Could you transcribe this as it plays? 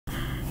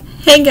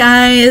Hey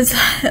guys,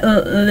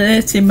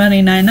 it's your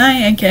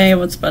Money99, aka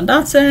What's About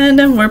Dawson,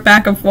 and we're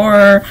back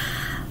for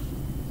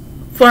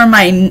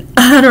my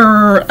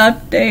other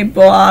update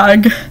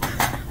blog.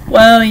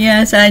 Well,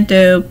 yes, I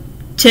do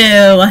 2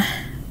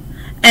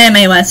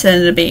 anime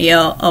lessons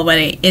video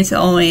already. It's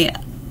only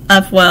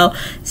up well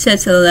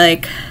since so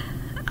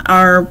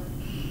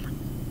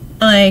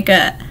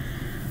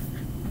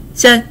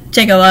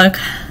take a look.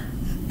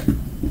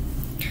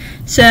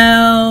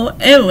 So,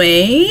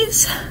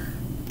 anyways.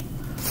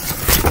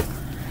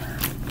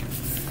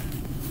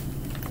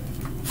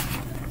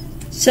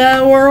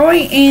 So we're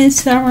already in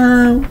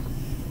summer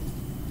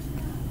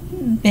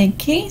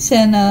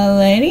vacation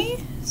already.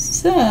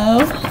 So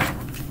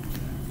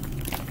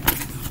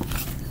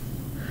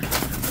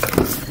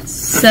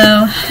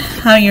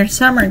how your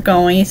summer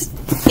going?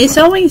 It's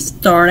always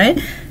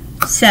started.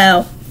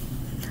 So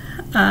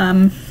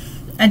I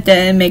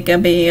didn't make a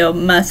video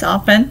much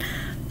often.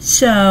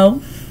 So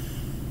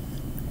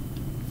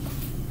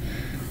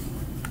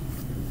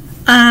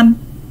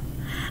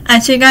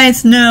as you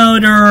guys know,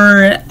 there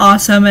are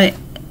awesome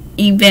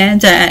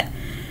events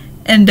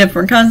in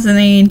different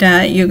countries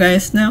that you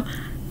guys know.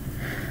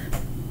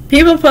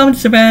 People from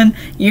Japan,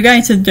 you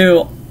guys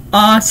do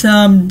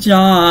awesome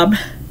job.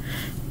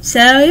 So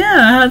yeah,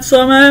 I had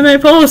some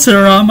anime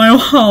poster on my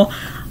wall.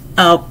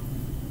 Oh,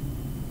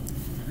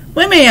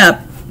 wait me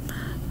up.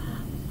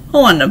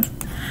 Hold on.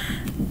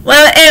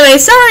 Well, anyway,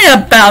 sorry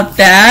about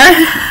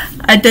that.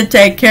 I did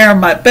take care of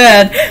my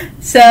bed,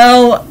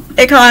 so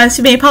it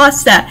caused me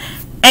pasta.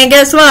 And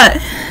guess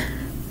what?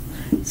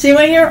 See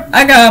right here?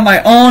 I got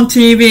my own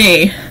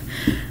TV.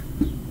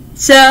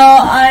 So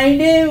I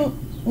did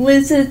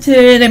listen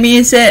to the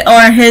music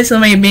or his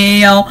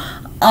video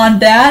on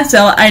that,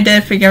 so I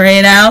did figure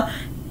it out.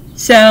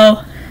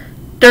 So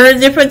there are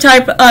different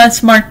type of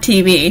smart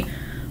TV,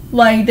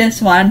 like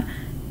this one.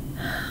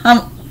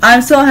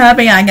 I'm so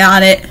happy I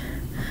got it.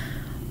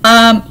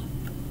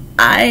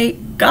 I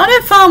got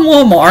it from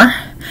Walmart.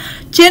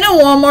 Channel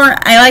Walmart,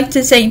 I like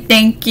to say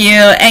thank you,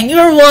 and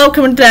you're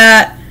welcome to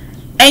that.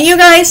 And you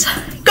guys,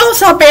 go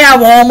shopping at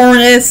Walmart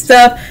and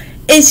stuff.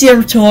 It's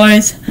your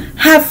choice.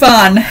 Have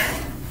fun.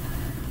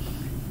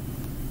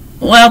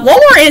 Well,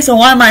 Walmart is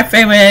one of my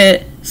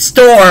favorite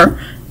store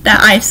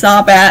that I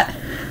shop at.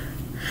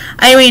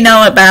 I already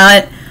know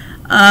about it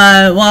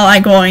while I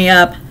growing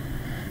up.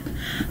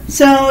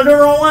 So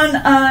they're one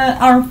of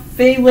our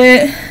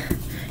favorite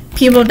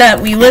people that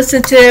we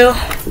listen to.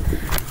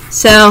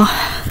 So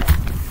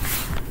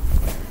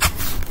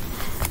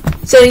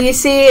you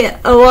see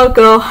a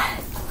logo.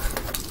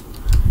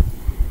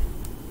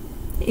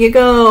 You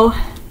go.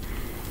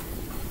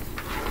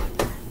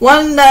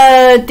 One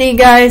of the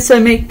guys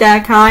that make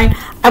that kind.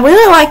 I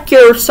really like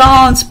your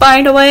songs,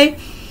 by the way.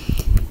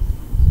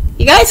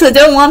 You guys are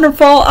doing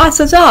wonderful,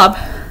 awesome job.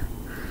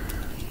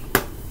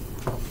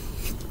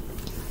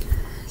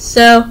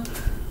 So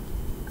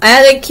I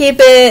had to keep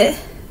the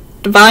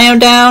volume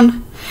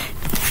down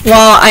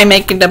while I'm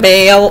making the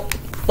video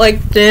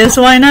like this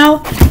right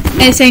now.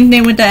 And same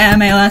thing with the anime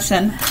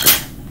lesson.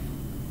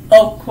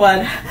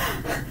 Awkward.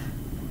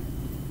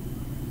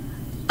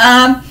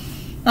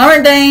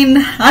 Another thing,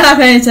 I'm not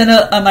paying attention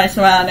to my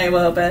surrounding a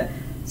little bit.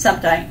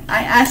 Sometimes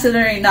I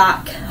accidentally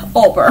knock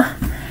over.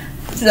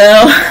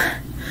 So,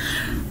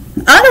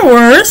 other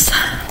words,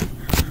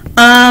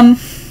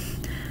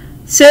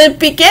 so the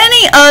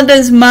beginning of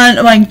this month,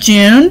 like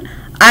June,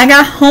 I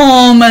got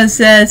home and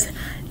says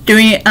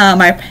doing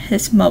my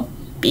Pismo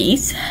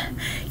beach.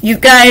 You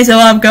guys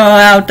love go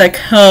out the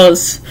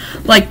coast,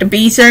 like the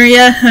beach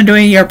area, and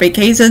doing your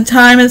vacation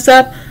time and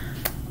stuff.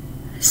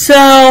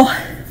 So,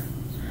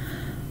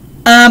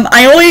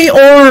 I only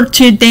ordered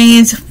 2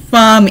 things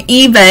from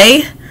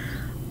eBay.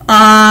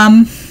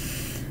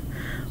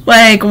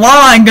 Like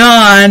while I'm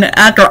gone,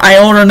 after I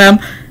ordered them,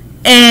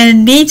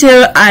 and these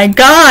 2 I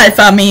got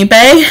from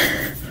eBay.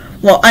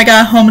 Well, I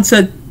got home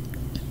to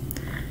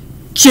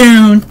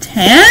June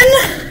 10.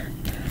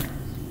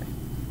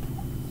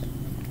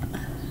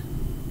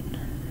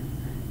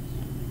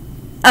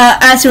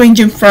 Actually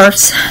June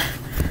 1st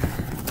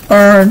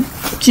or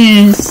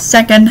June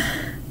 2nd.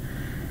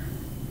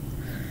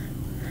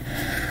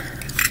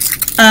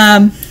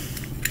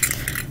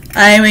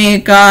 I really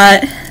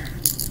got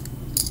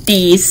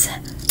these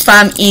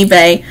from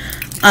eBay.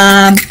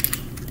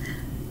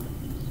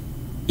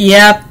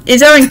 Yep,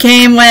 it only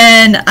came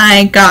when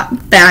I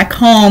got back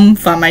home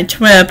from my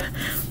trip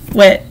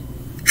with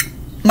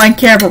my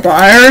camera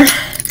buyer.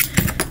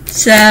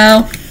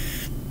 So,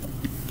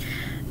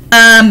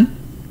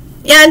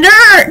 yeah,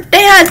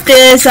 they had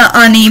this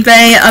on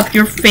eBay of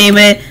your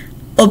favorite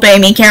Obey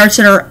Me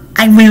character.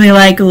 I really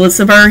like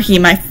Lucifer. He's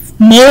my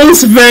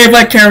most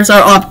favorite character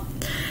up.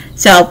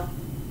 So,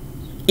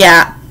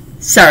 yeah,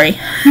 sorry.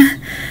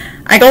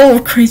 I go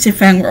crazy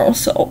fangirl,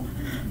 so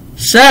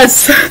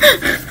shush.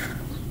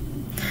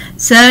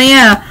 So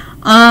yeah,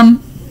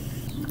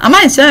 I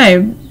might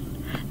say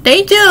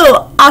they do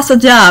awesome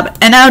job.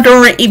 An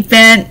outdoor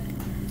event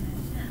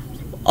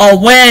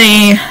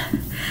already.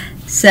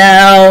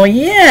 So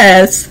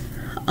yes,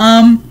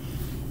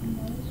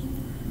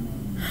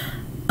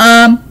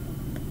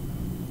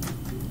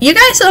 you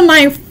guys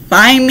might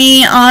find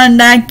me on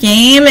that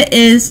game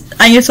is,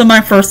 I guess my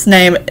first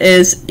name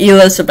is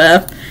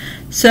Elizabeth.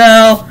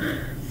 So,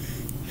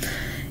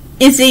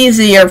 it's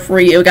easier for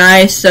you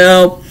guys,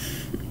 so,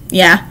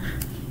 yeah.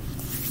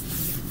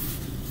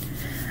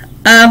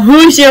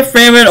 Who's your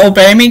favorite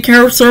Obey Me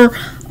character?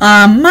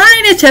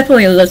 Mine is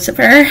definitely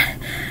Lucifer.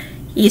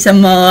 He's a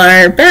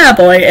more bad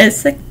boy.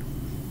 It's like,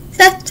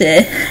 that's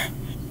it.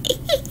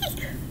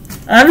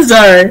 I'm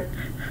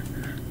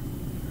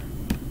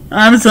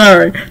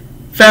sorry.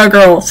 Fair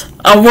girls.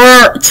 A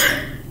word.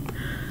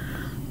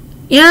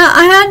 Yeah,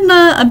 I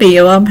had a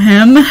video of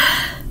him.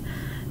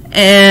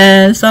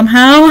 And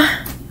somehow.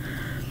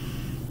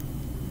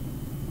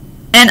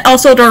 And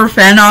also the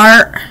fan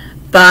art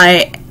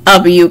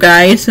of you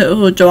guys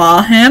who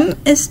draw him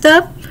and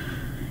stuff.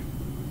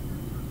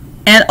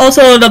 And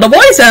also the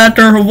voice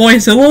actor who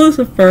voices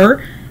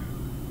Lucifer.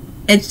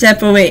 It's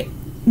definitely,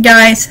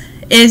 guys,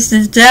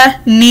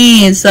 that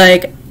needs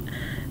like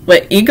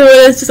what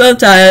English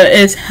subtitle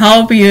is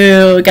help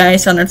you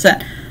guys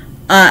understand.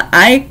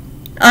 I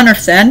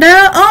understand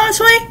that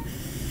honestly,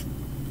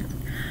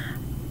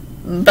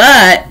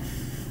 but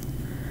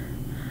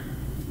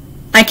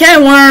I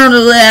can't learn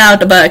without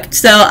the book,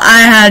 so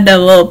I had the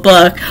little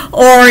book,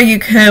 or you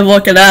could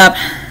look it up.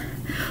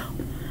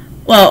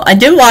 Well, I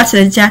do watch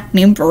the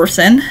Japanese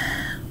version,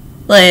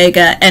 like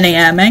any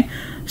anime,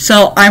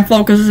 so I'm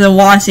focused on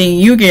watching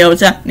Yu-Gi-Oh!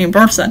 Japanese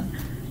version.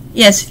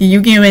 Yes,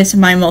 Yu-Gi-Oh! Is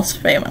my most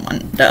favorite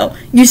one, though.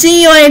 You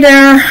see you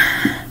later!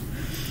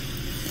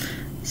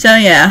 So,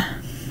 yeah.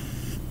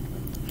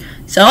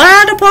 So, I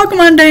had a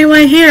Pokemon Day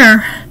right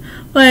here.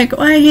 Like,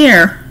 right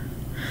here.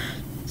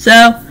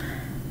 So,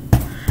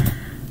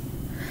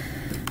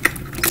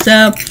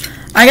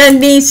 I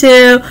got these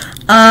two.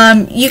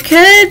 You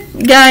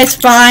could, guys,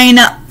 find,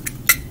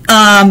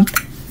 on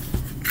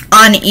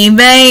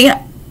eBay,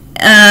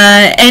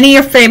 any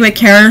of your favorite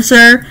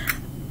character,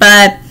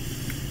 but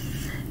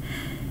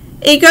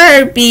it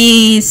gotta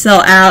be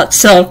so out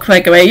so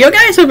quickly. You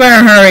guys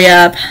better hurry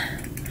up.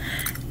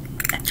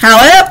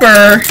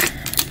 However,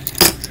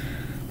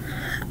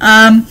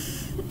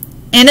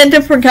 in a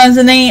different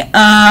country,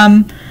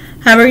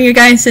 however you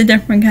guys a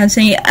different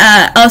country,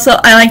 also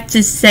I like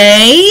to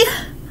say,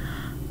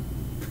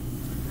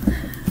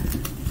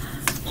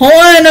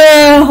 hold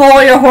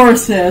your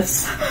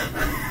horses.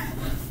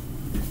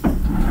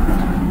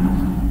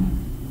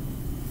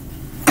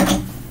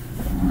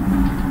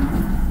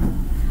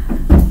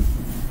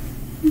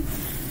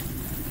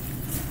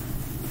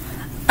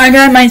 I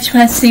got my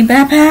trusty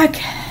backpack.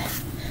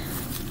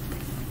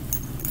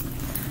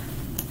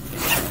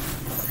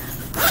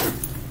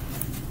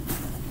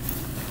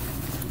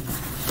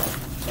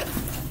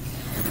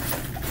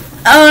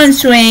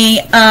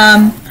 Honestly,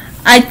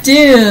 I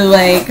do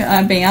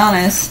like being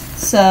honest,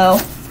 so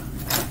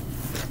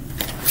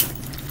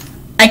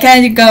I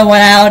can't go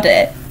without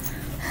it.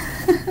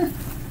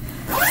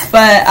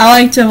 But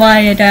I like to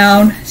write it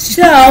down.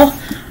 So,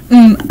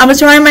 I'm gonna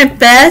try my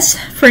best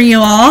for you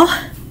all.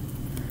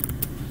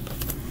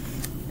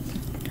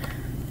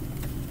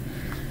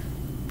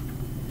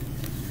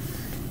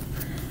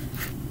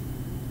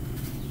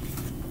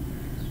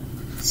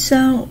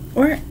 So,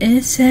 where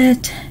is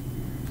it?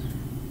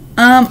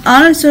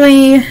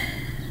 Honestly,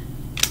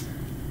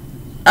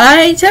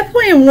 I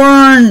definitely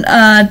learned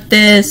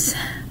this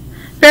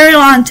very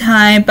long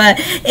time, but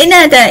it's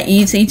not that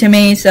easy to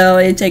me, so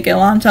it took a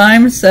long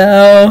time.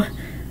 So,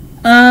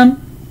 I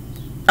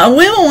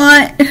really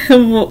want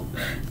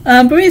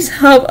please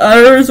help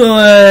others,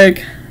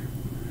 like,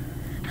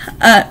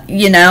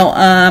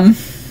 I'm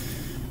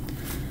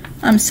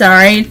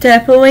sorry,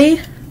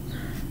 definitely.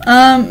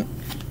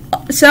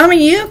 Some of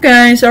you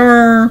guys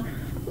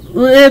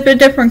live in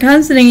different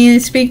countries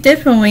and speak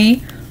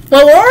differently.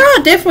 Well, we're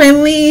all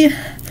different. We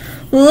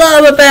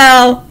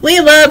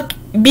love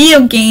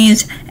video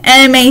games,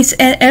 animes,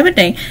 and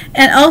everything.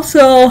 And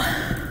also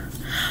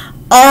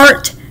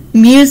art,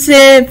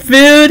 music,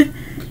 food,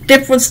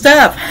 different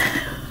stuff.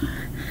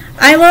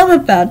 I love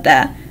about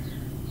that.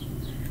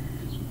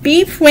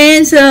 Be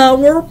friends,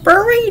 we're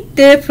very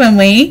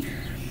differently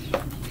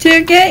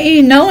to get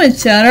you know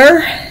each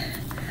other.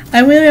 I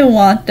really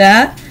want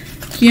that.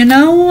 You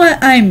know what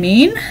I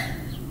mean?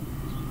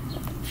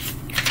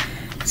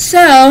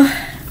 So,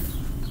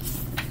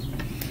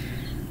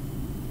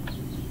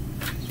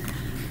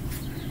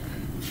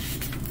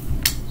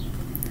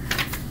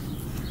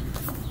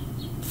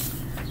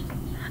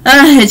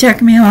 it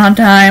took me a long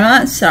time.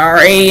 I'm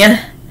sorry.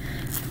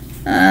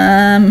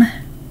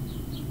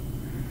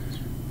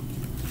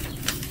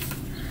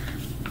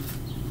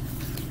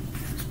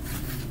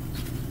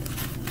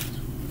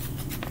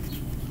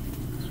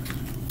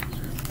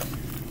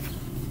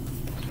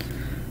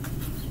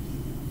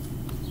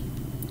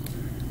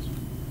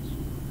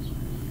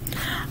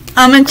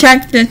 I'm gonna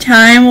check the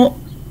time.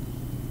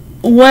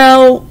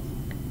 Well,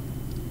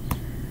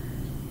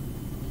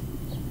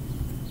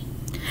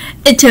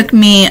 it took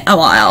me a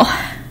while.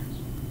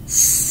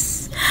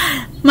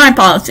 My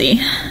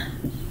policy.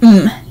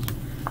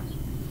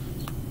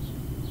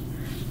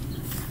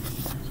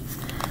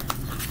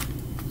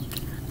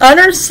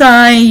 other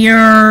side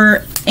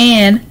you're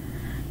in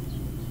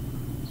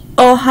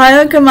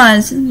Ohio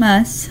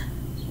gozaimasu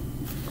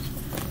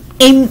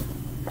in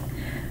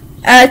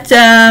at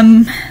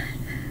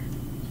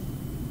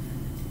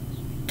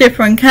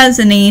different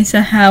cousins,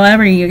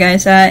 however you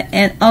guys are,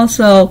 and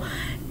also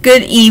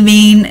good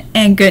evening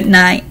and good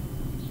night.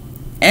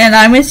 And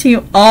I wish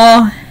you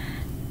all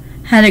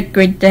had a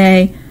good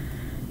day.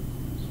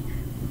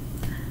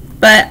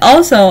 But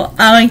also,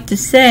 I like to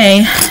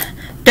say,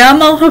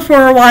 domo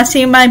for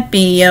watching my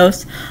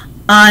videos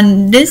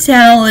on this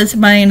channel is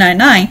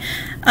Money99.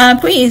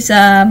 Please,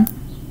 I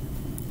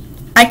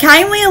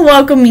kindly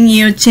welcome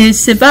you to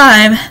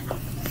subscribe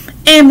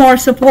and more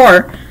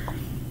support.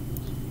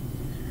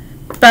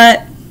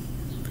 But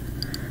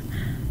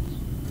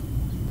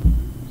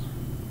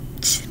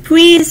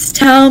please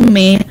tell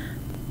me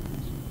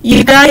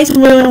you guys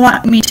really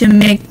want me to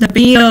make the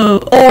video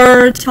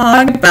or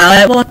talk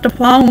about it, what the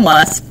problem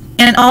was.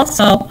 And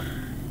also,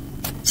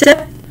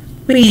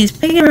 please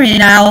figure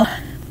it out.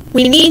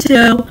 We need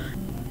to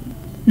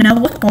know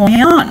what's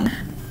going on.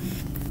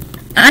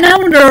 I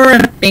know they're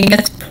the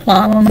biggest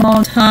problem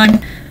all the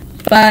time,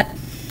 but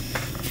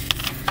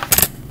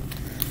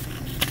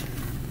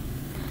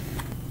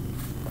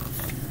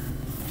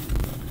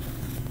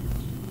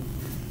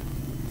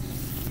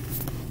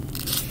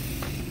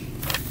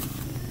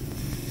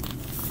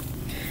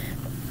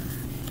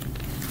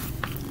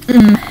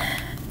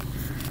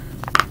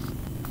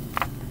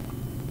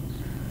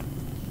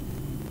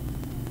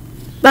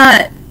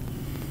But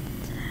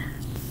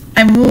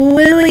I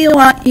really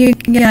want you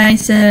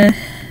guys to,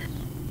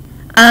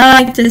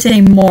 I like to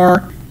say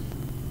more.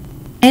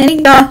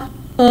 Any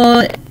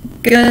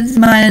good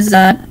minds,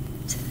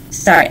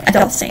 sorry, I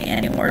don't say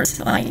any words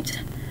like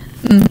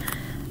I'm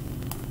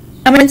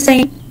gonna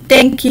say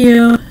thank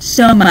you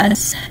so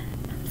much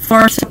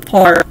for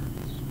support.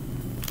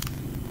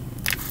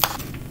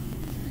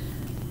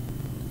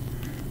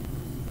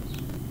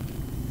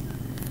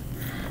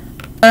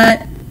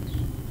 But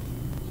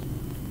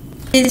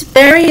it's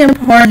very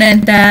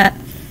important that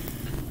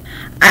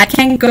I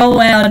can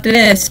go out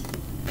this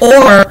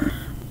or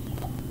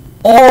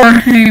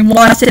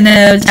watching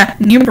a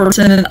Japanese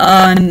person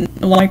on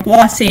like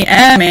watching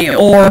anime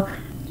or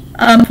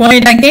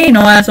playing that game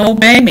as old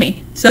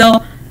baby.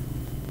 So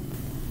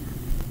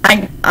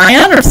I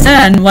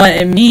understand what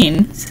it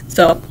means.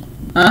 So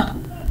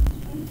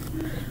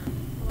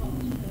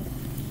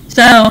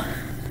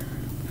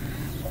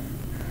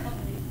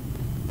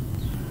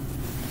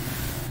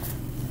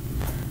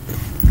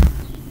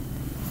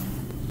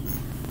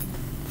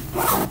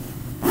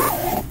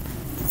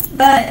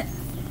but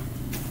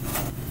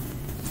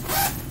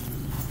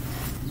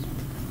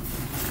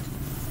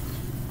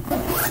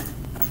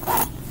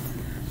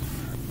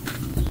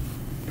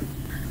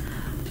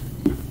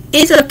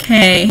it's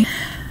okay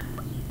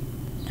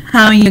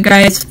how you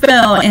guys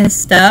feel and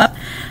stuff,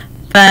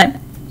 but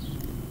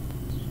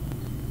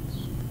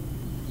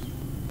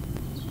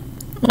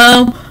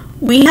well,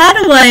 we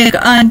had like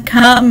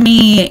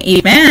upcoming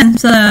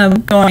events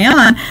going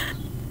on.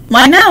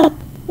 Right now,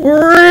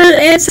 we're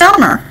in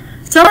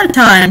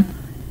summertime,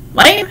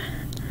 right?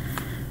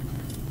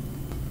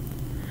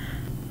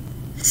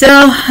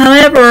 So,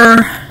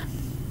 however,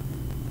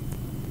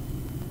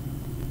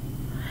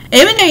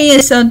 even though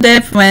it's so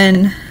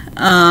different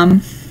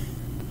about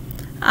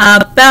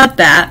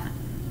that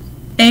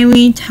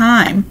every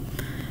time,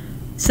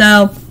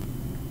 so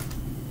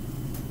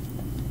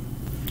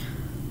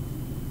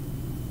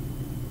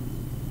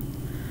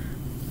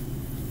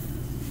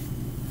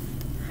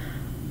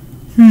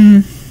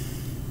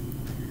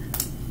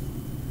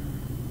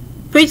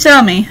please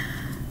tell me.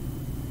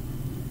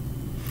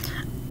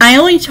 I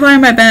only try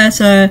my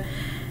best, and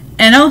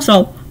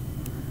also,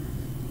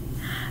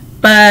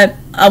 but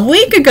a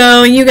week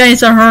ago, you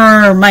guys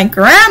heard my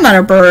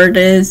grandmother bird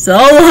is so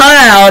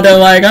loud,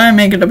 like I'm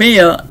making a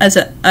video. I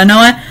said, I know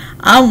what?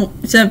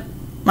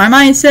 My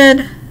mind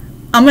said,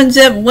 I'm gonna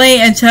just wait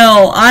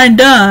until I'm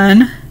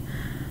done.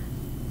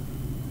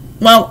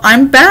 Well,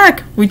 I'm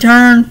back.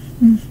 Return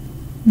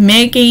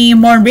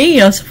making more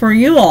videos for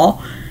you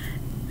all.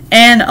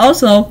 And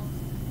also,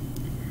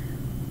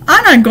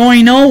 I'm not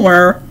going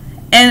nowhere.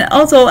 And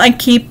also, I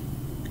keep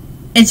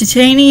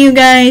entertaining you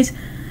guys,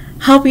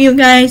 help you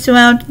guys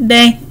throughout the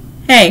day.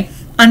 Hey,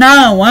 I'm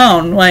not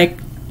alone. Like,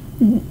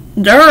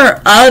 there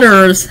are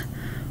others,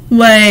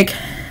 like,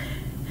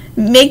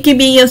 making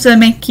videos that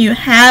make you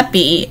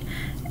happy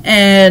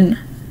and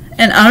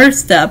other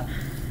stuff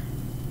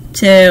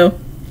too,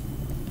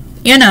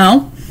 you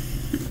know.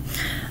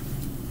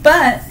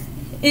 But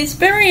it's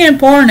very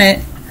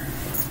important.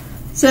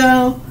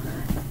 So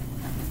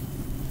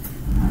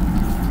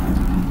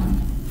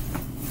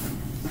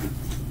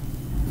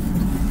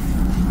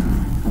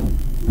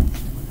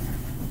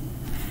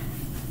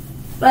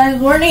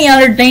but learning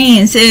other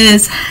things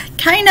is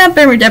kind of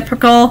very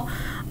difficult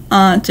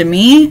to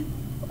me.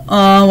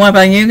 What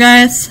about you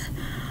guys?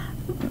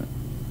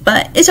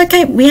 But it's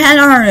okay. We had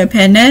our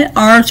opinion,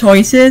 our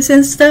choices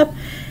and stuff.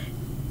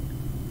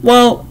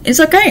 Well, it's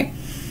okay.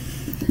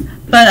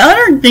 But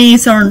other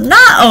things are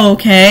not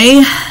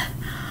okay.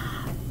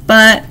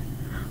 But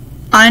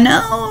I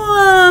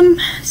know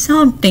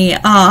something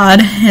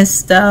odd and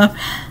stuff.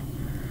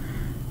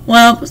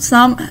 Well,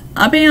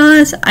 I'll be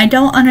honest, I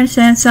don't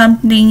understand some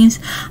things.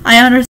 I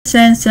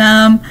understand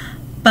some,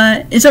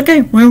 but it's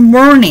okay. We're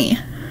learning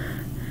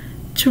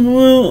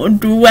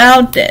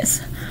throughout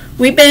this.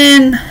 We've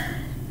been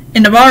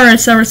in the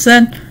virus ever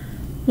since,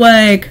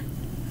 like,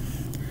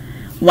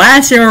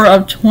 last year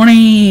of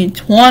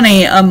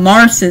 2020 of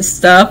March and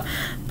stuff.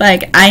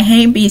 Like, I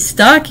hate being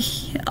stuck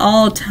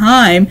all the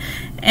time,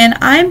 and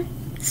I'm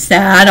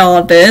sad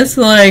all this,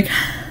 like,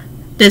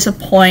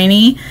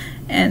 disappointing,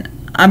 and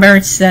I'm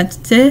very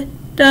sensitive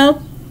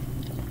though.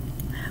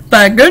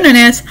 But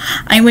goodness,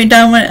 I went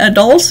down with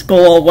adult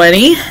school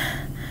already,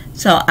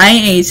 so I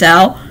aged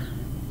out.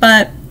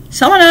 But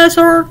some of us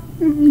are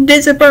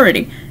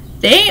disability.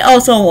 We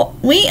also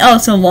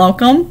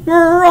welcome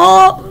for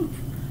all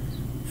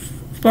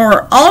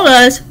of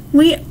us.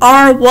 We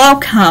are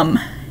welcome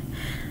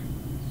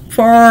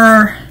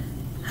for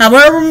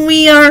however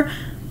we are.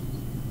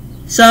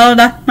 So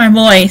that's my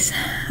voice.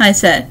 I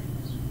said,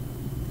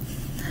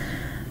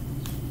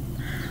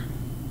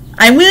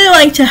 I really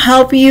like to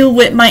help you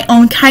with my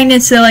own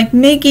kindness, so like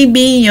making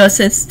videos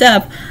and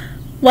stuff,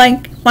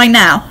 like right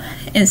now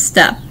and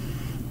stuff.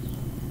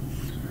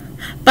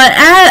 But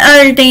I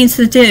had other things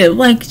to do,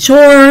 like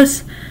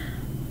chores,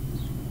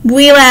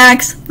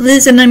 relax,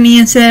 listen to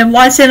music,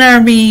 watching our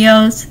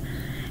videos,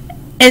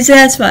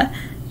 etc.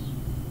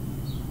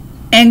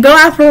 And go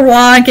out for a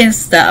walk and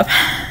stuff.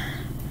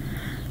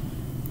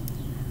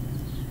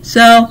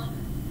 So,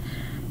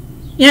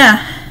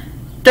 yeah,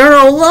 there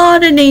are a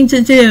lot of things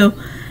to do.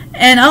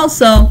 And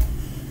also,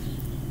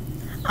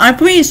 I'm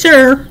pretty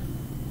sure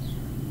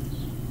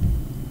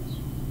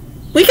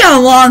we got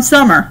a long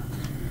summer.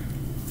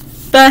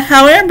 But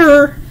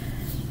however,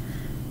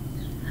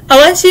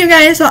 unless you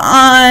guys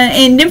are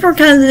in different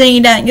country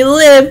that you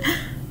live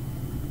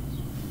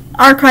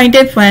are quite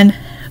different.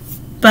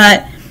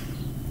 But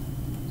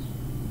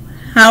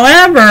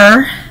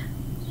however,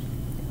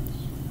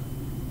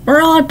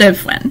 we're all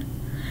different.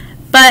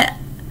 But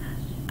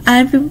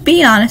I will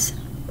be honest,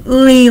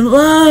 we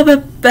love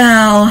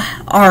about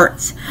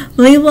arts.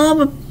 We love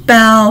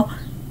about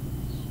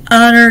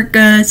other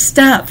good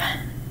stuff.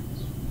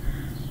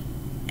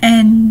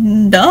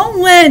 And don't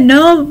let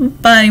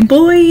nobody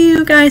bully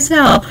you guys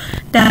out.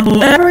 That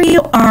whoever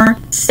you are,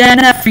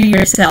 stand up for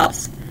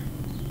yourselves.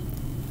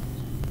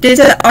 These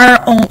are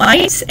our own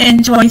rights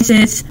and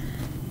choices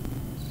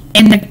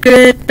in the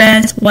good,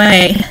 best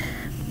way.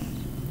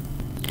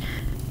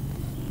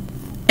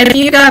 If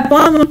you got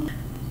problems,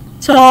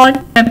 solve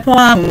the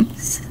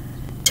problems.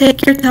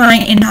 Take your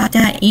time, and not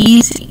that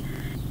easy.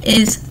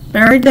 It's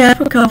very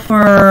difficult for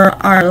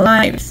our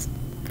lives.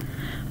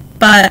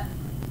 But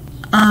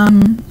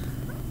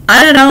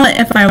I don't know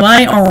if I'm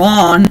right or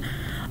wrong.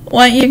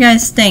 What you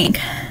guys think?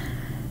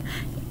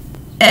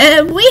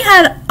 We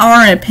had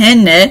our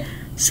opinion,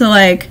 so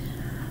like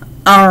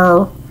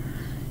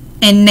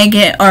in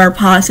negative or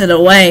positive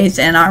ways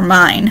in our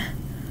mind.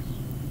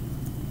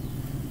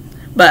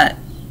 But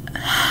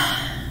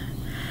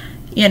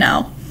you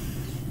know,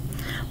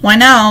 why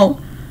now?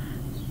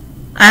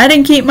 I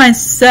didn't keep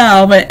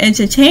myself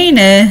entertained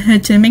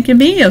to make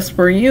videos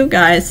for you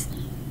guys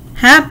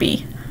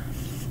happy.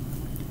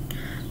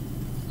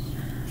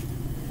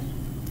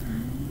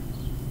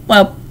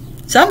 Well,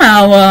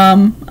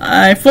 somehow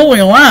I fool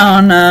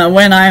around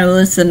when I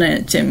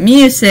listen to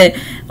music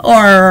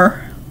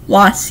or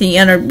watching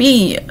other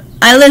videos.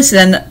 I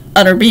listen to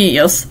other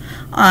videos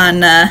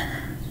on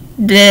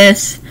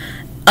this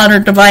other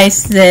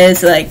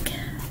devices like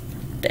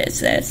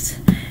this.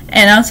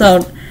 And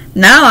also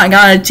now I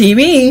got a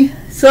TV,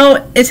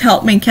 so it's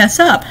helped me catch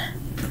up.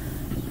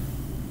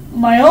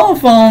 My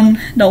old phone,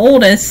 the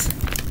oldest,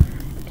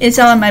 is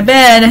on my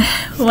bed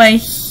right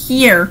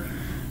here.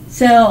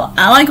 So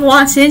I like to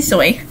watch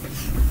history.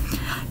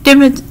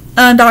 Different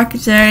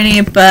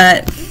documentary,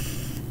 but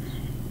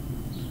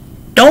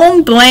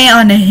don't blame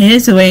on the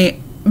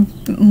history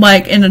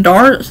like in the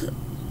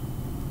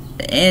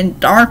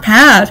dark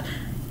path.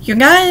 You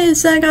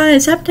guys got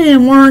accepted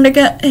and learn to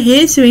get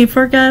history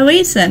for good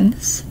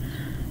reasons.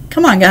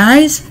 Come on,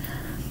 guys.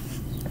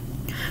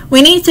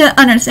 We need to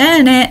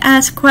understand it,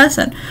 ask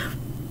questions.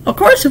 Of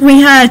course, we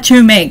had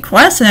to make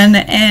questions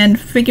and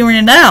figure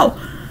it out.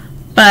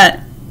 But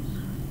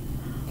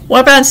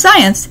what about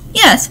science?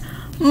 Yes,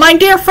 my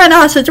dear friend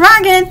House of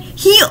Dragon,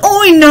 he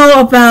only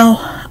knows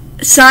about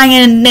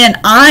science than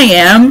I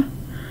am.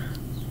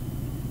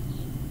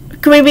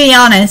 Can we be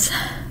honest?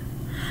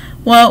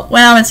 Well,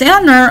 when I was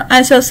younger,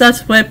 I was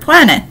obsessed with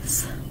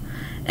planets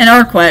and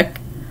earthquake.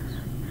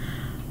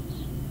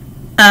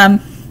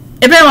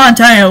 It's been a long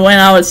time when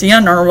I was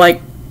younger,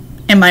 like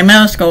in my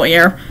middle school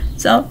year.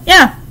 So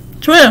yeah,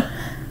 true.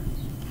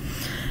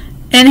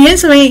 In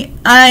history,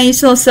 I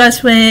was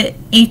obsessed with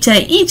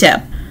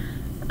Egypt.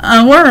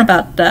 Worry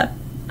about that.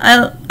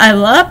 I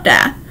love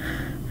that.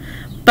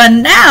 But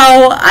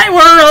now I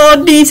learn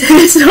all these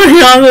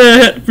history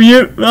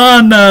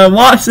on the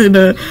watching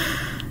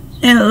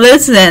and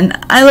listen.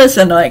 I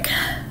listen like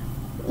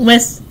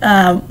with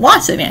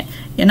watching it,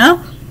 you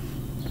know.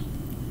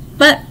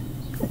 But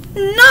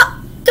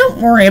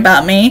don't worry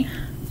about me,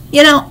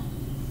 you know.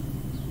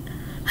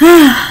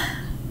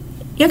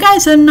 You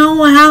guys don't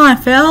know how I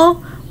feel.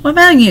 What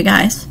about you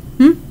guys?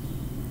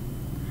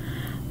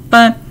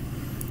 But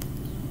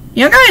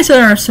you guys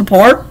are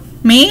support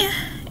me,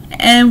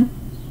 and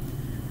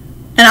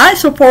I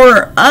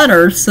support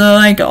others, so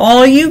like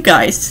all you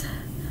guys.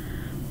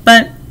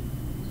 But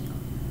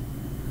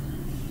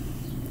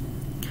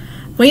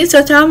please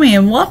tell me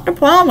what the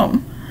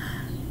problem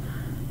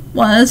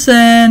was.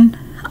 And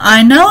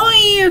I know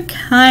you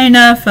kind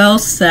of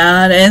felt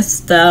sad and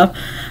stuff,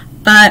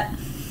 but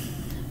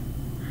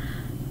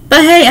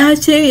hey, I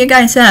cheer you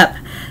guys up.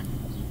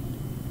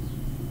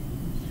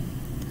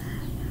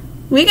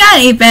 We got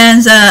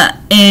events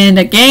in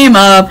the game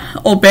of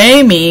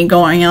Obey Me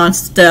going on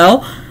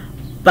still,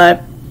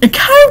 but it's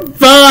kind of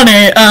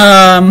funny.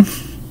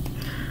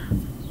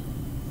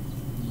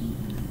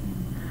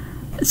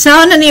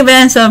 Some of the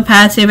events of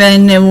passive,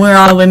 and we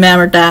all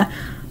remember that.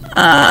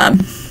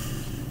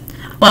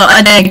 Well,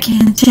 I didn't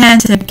get a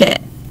chance to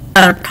get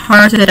a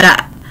card to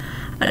that.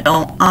 I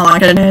don't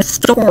like the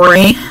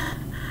story.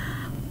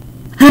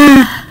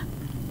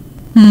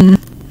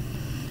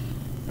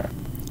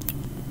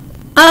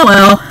 Oh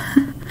well.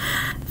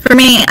 For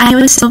me, I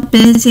was so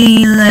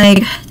busy,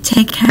 like,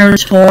 take care of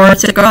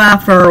chores, to go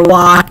out for a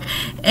walk,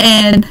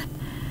 and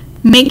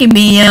making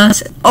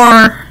videos,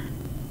 or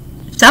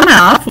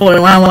somehow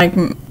when I'm, like,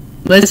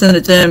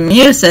 listening to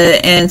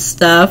music and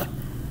stuff.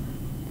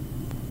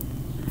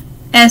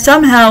 And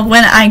somehow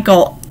when I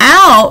go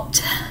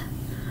out,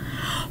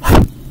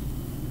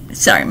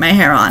 sorry, my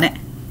hair on it.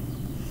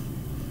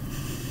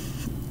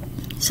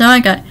 So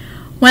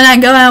when I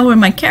go out with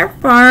my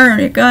car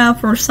or go out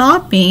for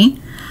shopping,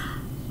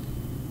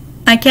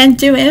 I can't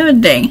do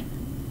everything.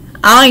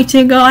 I like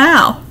to go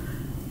out.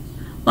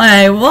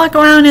 Like, walk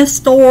around in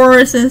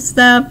stores and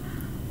stuff.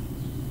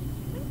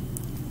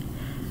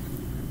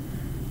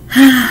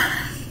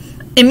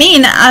 I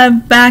mean, I'm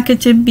back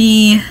to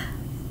be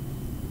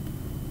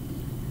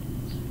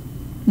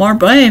more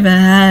brave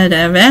and had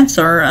an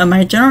adventure on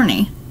my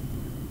journey.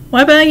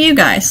 What about you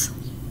guys?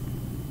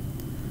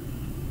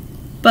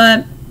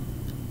 But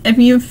if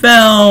you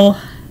feel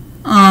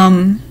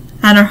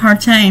had a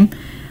hard time,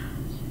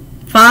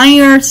 find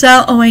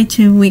yourself a way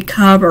to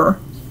recover.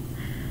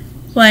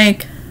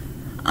 Like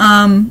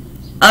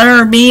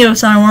other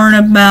videos I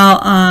learned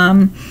about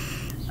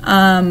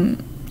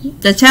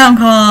the town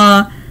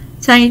called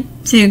Time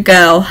to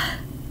Go.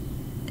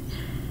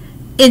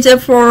 It's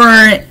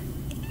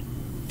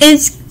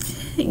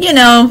you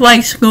know,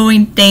 like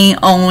schooling thing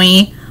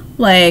only.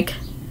 Like,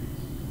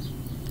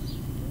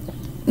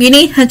 you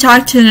need to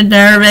talk to the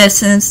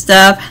therapist and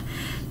stuff.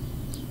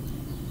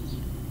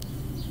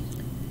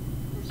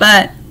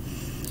 But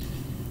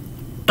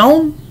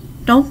don't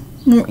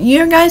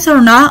you guys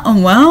are not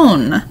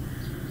alone.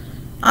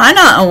 I'm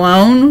not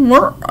alone.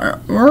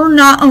 We're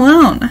not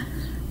alone.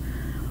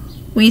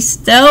 We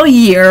still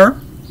here.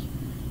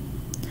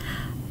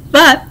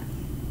 But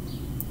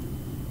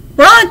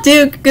we're all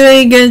doing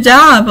a good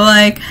job,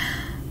 like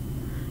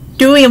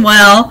doing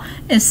well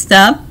and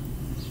stuff.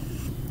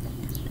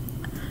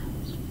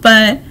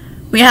 But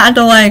we had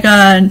to like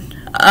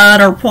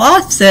other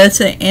process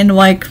and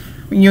like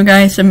you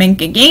guys are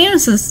making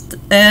games and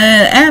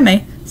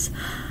animes.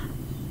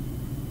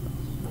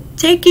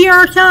 Take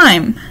your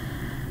time.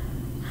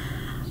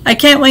 I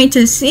can't wait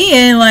to see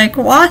it, like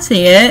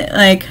watching it,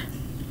 like.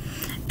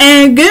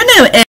 And good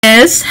news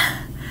is,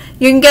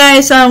 you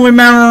guys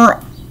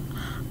remember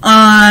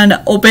on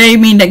Obey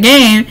Me the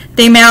Game,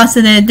 they announced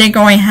that they're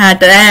going to have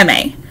the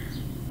anime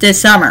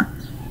this summer.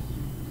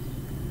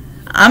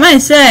 I'm gonna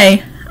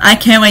say, I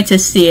can't wait to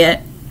see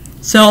it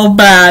so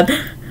bad.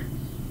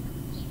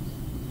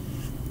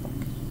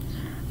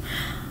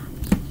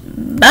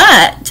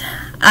 But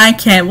I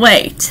can't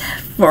wait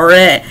for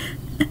it.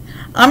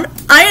 I'm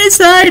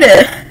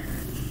excited.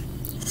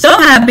 So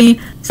happy.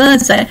 So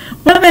let's say,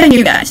 what about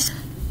you guys?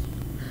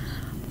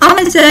 I'm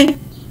gonna say,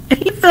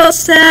 if you feel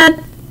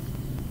sad,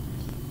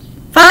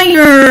 find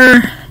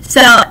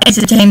yourself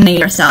entertaining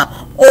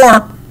yourself,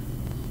 or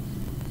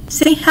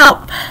seek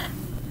help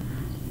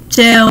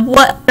to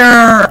what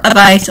their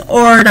advice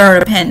or their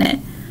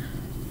opinion.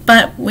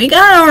 But we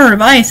got our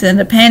advice and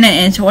opinion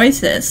and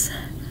choices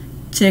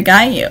to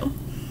guide you.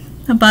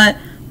 But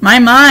my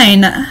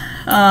mind,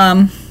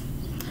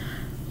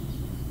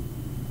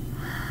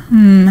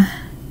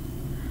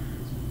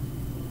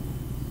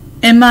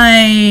 in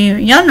my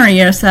younger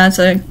years as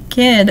a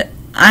kid,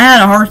 I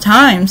had a hard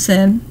time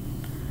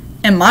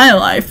in my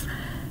life.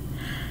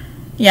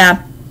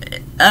 Yeah,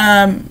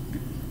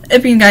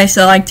 if you guys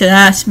would like to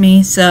ask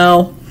me,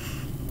 so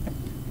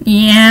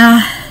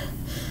yeah,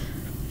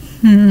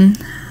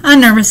 I'm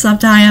nervous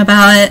sometimes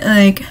about it,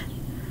 like,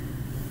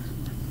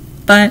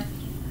 but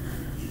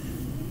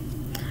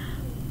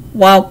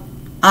well,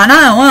 I'm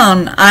not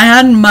alone. I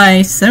had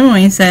my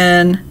siblings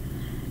and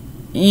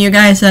you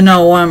guys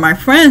know one of my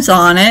friends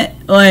on it,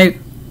 like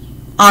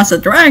Asa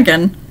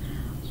Dragon.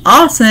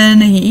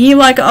 Austin, he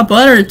like a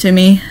brother to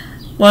me.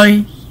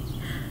 Well,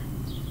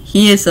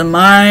 he is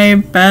my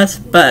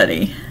best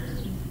buddy.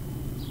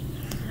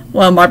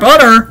 Well, my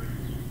brother,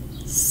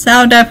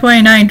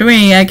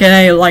 Soundboy93,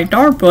 aka like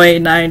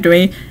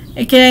Darkboy93,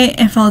 aka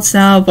Info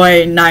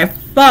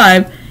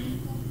Soundboy95.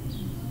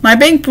 My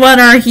big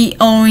brother, he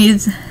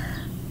always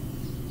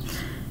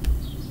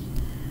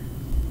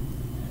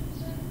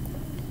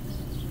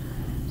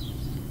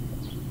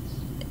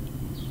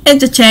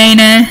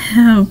entertaining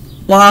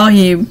while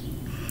he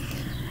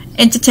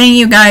entertain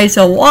you guys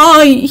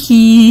while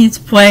he's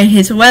play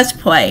his Let's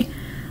Play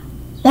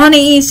on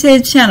his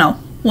channel.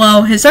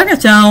 Well, his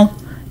second channel,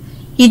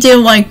 he did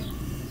like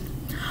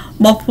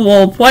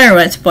multiple player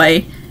Let's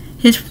Play.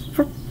 His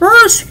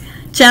first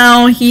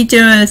channel, he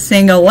did a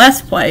single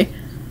Let's Play,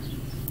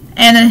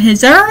 and in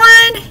his other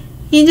one,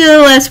 he did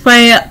a Let's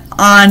Play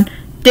on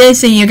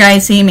this, and you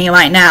guys see me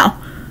right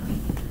now.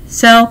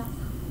 So,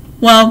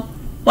 well,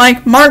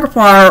 like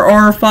Markiplier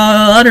or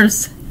follow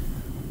others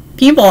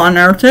people on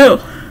there too.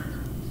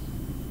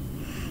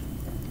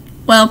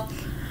 Well,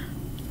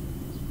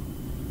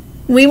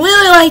 we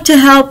really like to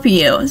help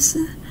you.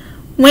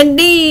 When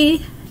they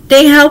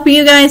help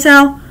you guys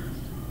out,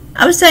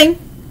 I would say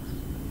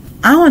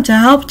I want to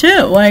help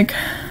too. Like,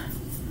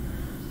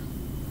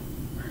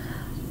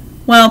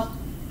 well,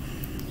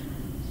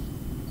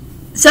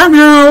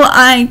 somehow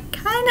I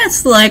kind of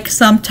slack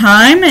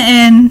sometime,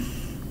 and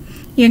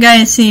you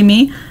guys see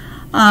me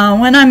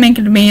when I'm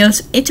making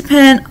videos. It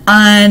depends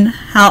on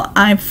how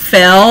I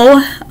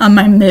feel, on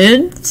my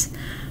moods,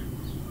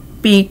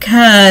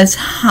 because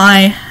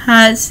I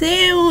had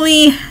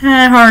really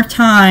had a hard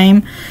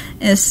time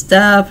and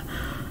stuff.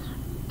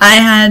 I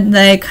had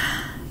like,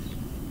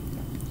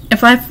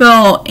 if I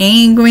felt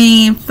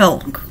angry,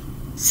 felt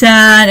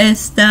sad and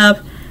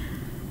stuff,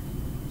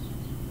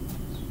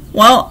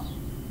 well,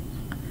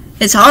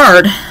 it's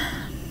hard.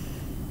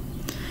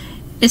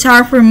 It's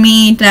hard for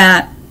me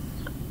that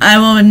I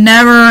will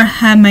never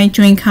have my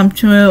dream come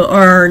true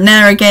or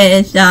never get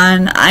it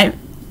done.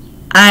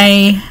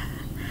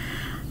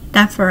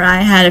 That's where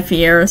I had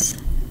fears.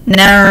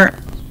 Never,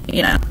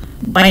 you know,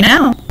 by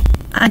now,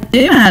 I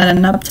do have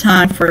enough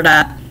time for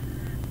that.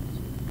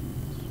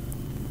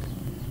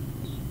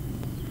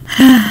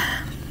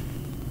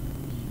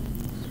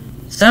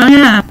 So,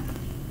 yeah.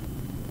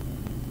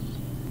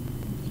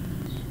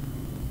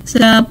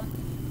 So,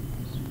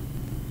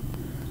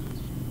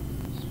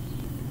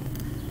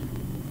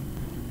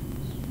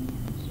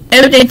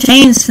 everything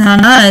changed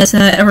on us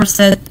ever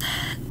since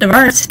the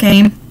virus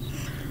came.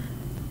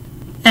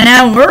 And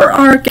now we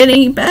are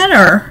getting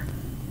better.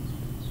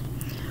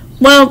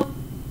 Well,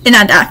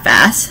 not that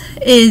fast.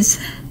 Is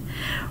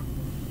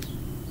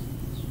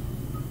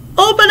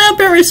open up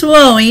very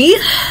slowly,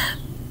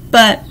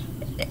 but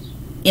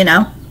you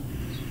know.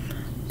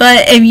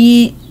 But if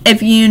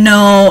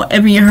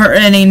you heard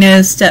any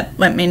news, that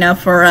let me know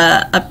for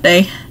a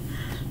update.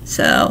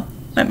 So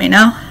let me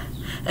know.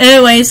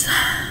 Anyways,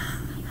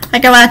 I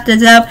can wrap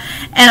this up.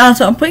 And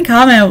also, please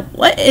comment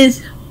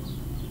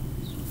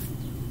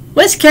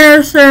which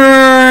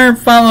character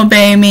from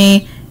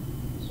Baby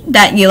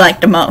that you like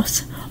the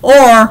most,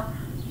 or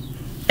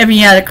if you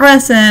had a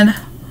crescent,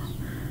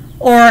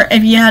 or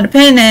if you had a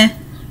pennant.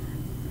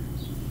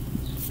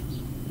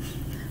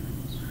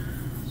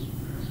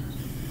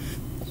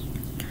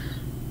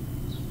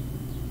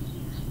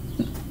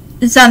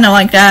 It's something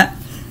like that,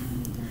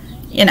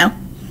 you know.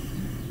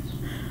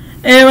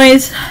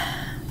 Anyways,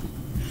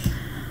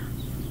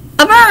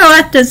 I'm gonna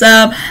wrap this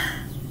up,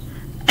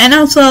 and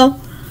also,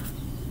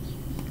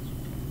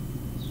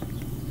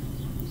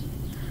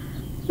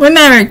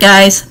 remember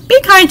guys,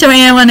 be kind to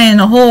anyone in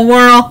the whole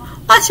world.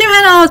 Wash your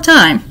hand all the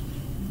time.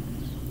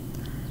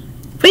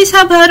 Please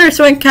help others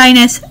with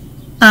kindness.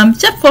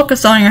 Just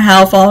focus on your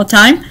health all the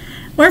time.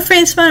 Wear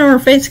face mask or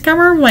face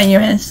cover when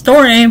you're in a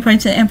store, any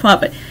place in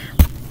public.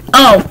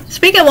 Oh,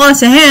 speaking of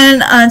washing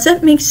hand,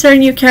 just make sure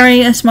you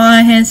carry a small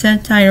hand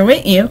sanitizer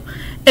with you.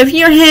 If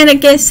your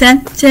hand gets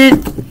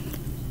scented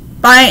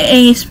by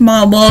a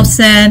small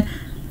Dawson,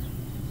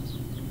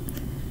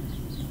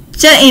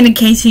 just in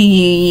case you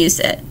use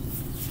it.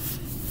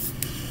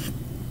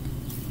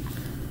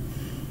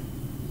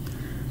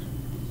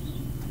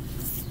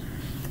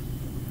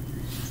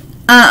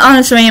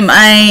 Honestly,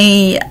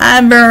 I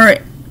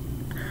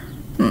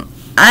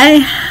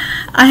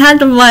had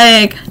to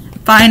like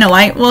find a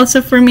white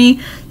Wilson for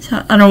me,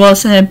 so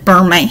otherwise it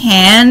burned my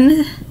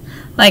hand,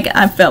 like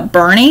I felt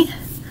burning.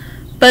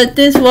 But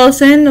this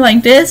Wilson,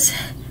 like this,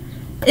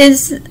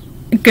 is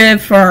good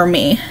for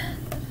me.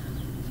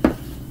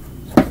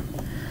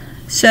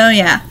 So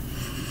yeah.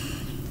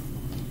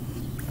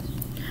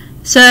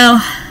 So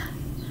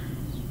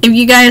if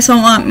you guys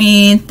don't want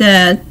me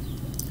to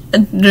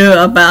do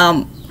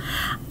about,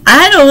 I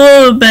had a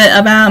little bit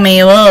about me,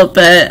 a little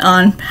bit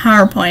on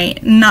PowerPoint.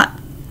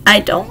 I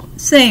don't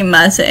say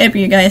much if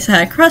you guys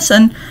had a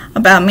question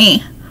about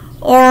me.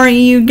 or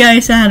you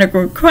guys had a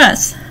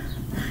request.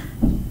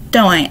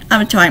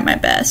 I'm trying my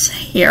best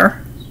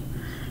here.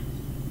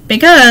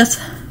 Because,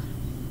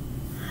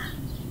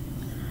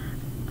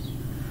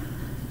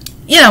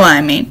 you know what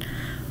I mean.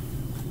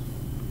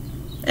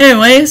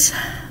 Anyways,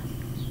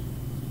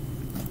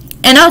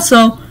 and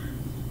also,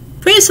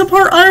 please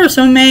support others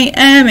who make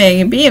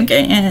anime, video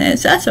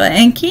games,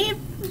 and keep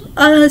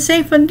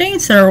safe and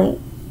dancer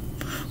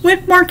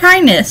with more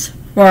kindness,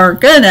 for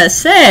goodness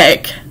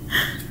sake.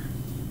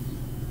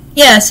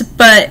 Yes,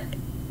 but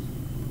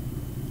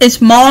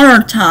it's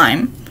modern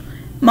time.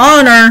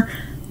 Modern.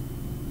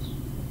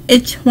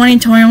 It's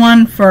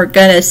 2021, for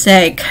goodness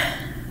sake.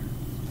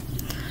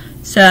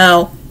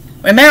 So,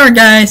 remember,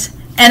 guys.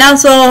 And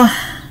also,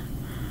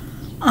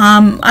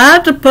 I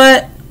have to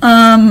put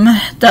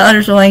the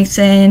other links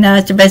in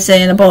to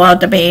visit in the below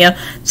the video.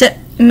 So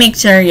make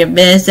sure you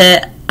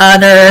visit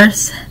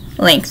others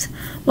links,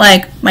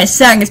 like my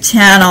second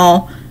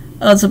channel,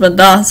 Elizabeth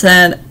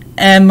Dawson,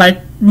 and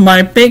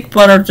my Big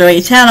Brother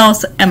 3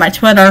 channels, and my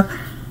Twitter.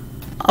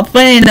 I'll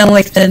put in the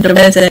links to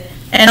visit.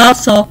 And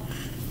also,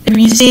 if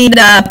you see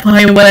that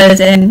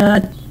playlist in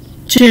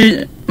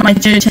my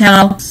two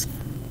channels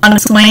on the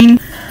screen,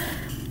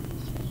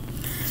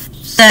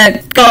 so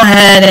go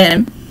ahead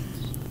and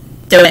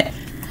do it.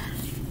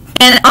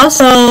 And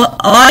also, a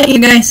lot of you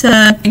guys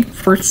thank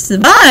for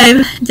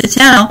Survive the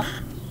channel,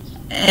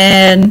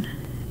 and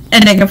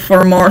thank you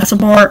for more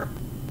support,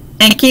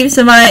 and keep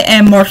Survive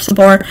and more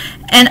support.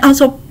 And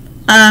also,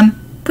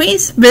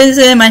 please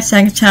visit my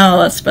second channel,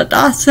 Elizabeth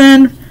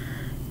Dawson,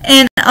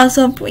 and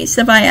also please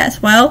Survive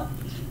as well.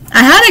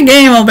 I had a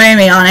game Obey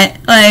Me on it,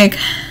 like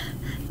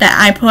that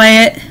I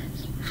play it.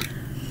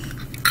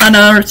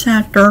 Another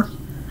chapter.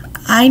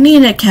 I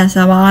need to catch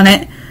up on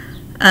it.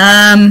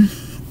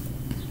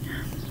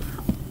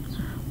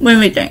 What do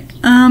we think?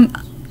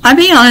 I'll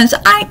be honest,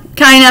 I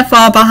kind of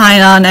fall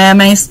behind on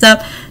anime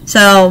stuff,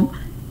 so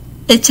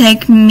it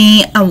takes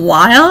me a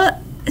while.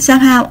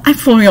 Somehow, I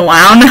fool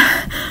around.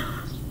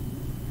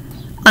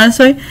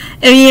 Honestly,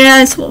 if you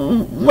ask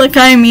what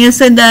kind of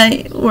music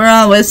that we're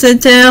all listening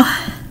to,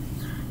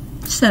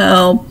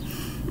 so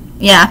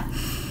yeah.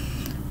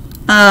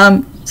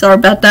 Sorry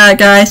about that,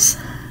 guys.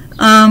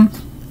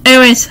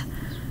 Anyways,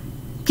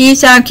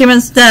 peace out, keep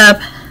it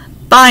step.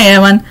 Bye,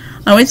 everyone.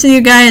 I wish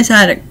you guys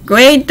had a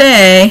great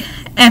day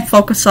and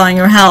focus on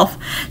your health.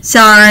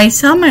 Sorry,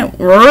 some of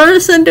my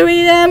words in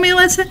doing anime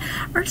lesson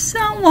are so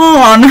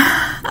long.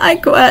 I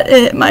quit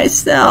it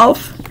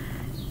myself.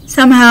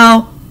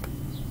 Somehow,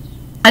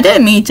 I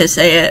didn't mean to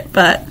say it,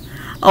 but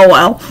oh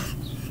well.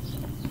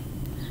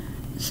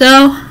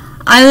 So,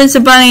 I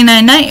Elizabeth Bunny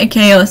 99,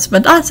 aka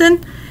Elizabeth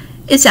Dawson.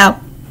 It's out.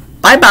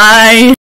 Bye bye.